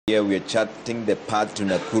Here we are charting the path to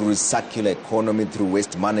Nakuru's circular economy through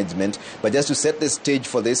waste management. But just to set the stage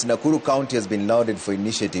for this, Nakuru County has been lauded for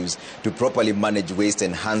initiatives to properly manage waste,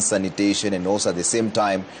 enhance sanitation, and also at the same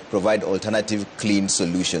time provide alternative clean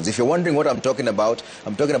solutions. If you're wondering what I'm talking about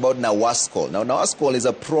NAWASSCOAL. Now, NAWASSCOAL is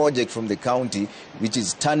a project from the county which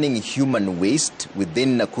is turning human waste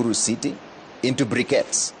within Nakuru city into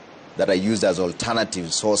briquettes that are used as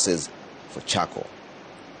alternative sources for charcoal.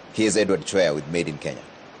 Here's Edward Chwea with Made in Kenya.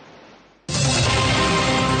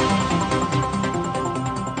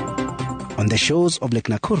 On the shores of Lake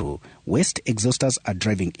Nakuru, waste exhausters are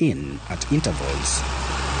driving in at intervals.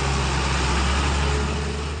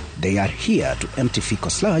 They are here to empty fecal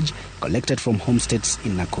sludge collected from homesteads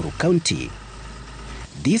in Nakuru County.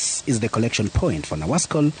 This is the collection point for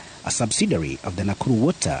NAWASSCOAL, a subsidiary of the Nakuru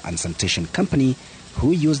Water and Sanitation Company,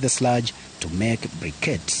 who use the sludge to make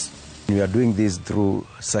briquettes. We are doing this through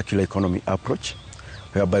circular economy approach,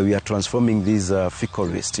 whereby we are transforming these fecal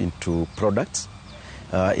waste into products.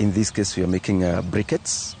 In this case, we are making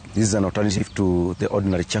briquettes. This is an alternative to the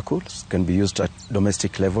ordinary charcoal. It can be used at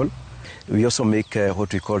domestic level. We also make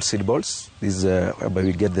what we call seed balls. This is whereby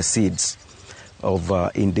we get the seeds of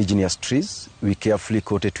indigenous trees. We carefully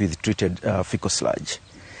coat it with treated fecal sludge.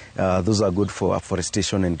 Those are good for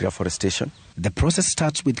afforestation and reforestation. The process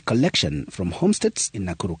starts with collection from homesteads in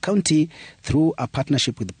Nakuru County through a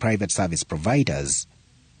partnership with private service providers.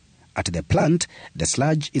 At the plant, the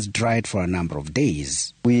sludge is dried for a number of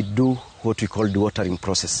days. We do what we call dewatering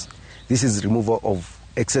process. This is removal of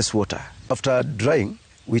excess water. After drying,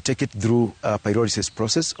 we take it through a pyrolysis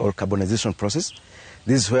process or carbonization process.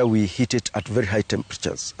 This is where we heat it at very high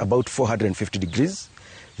temperatures, about 450 degrees.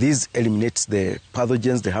 This eliminates the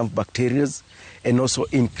pathogens, the harmful bacteria, and also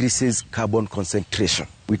increases carbon concentration.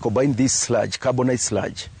 We combine this sludge, carbonized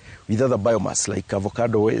sludge, with other biomass like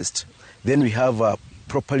avocado waste. Then we have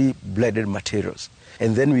properly blended materials.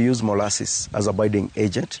 And then we use molasses as a binding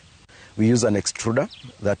agent. We use an extruder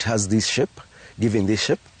that has this shape, giving this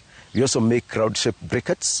shape. We also make crowd-shaped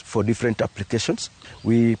briquettes for different applications.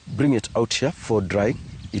 We bring it out here for drying.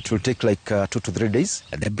 It will take like 2 to 3 days.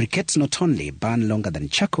 The briquettes not only burn longer than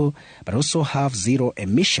charcoal, but also have zero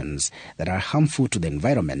emissions that are harmful to the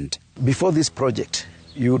environment. Before this project,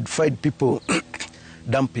 you would find people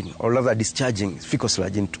dumping or rather discharging fecal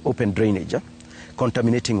sludge into open drainage,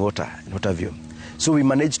 contaminating water and what have you. So we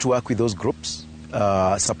managed to work with those groups,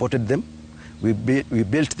 supported them. We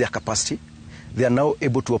built their capacity. They are now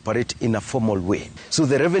able to operate in a formal way. So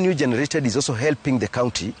the revenue generated is also helping the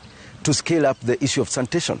county to scale up the issue of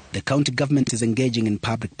sanitation. The county government is engaging in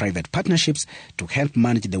public-private partnerships to help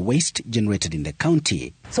manage the waste generated in the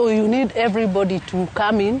county. So you need everybody to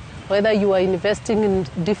come in, whether you are investing in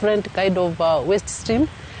different kind of waste stream.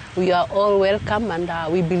 We are all welcome,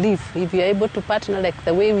 and we believe if we are able to partner like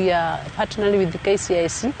the way we are partnering with the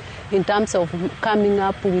KCIC in terms of coming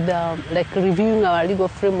up with like reviewing our legal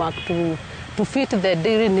framework to fit the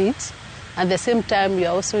daily needs. At the same time, we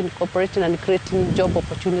are also incorporating and creating job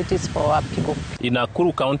opportunities for our people. In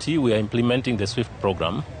Nakuru County, we are implementing the SWIFT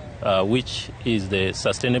program, which is the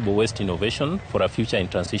Sustainable Waste Innovation for a Future in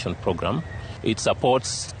Transition program. It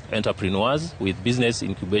supports entrepreneurs with business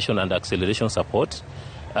incubation and acceleration support.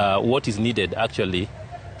 What is needed actually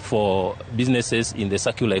for businesses in the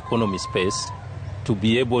circular economy space to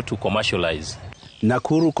be able to commercialize.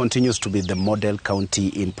 Nakuru continues to be the model county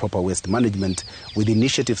in proper waste management, with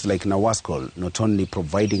initiatives like NAWASSCOAL not only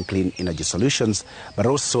providing clean energy solutions, but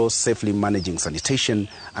also safely managing sanitation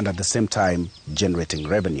and at the same time generating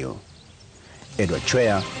revenue. Edward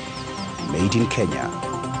Chwea, Made in Kenya,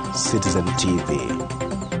 Citizen TV.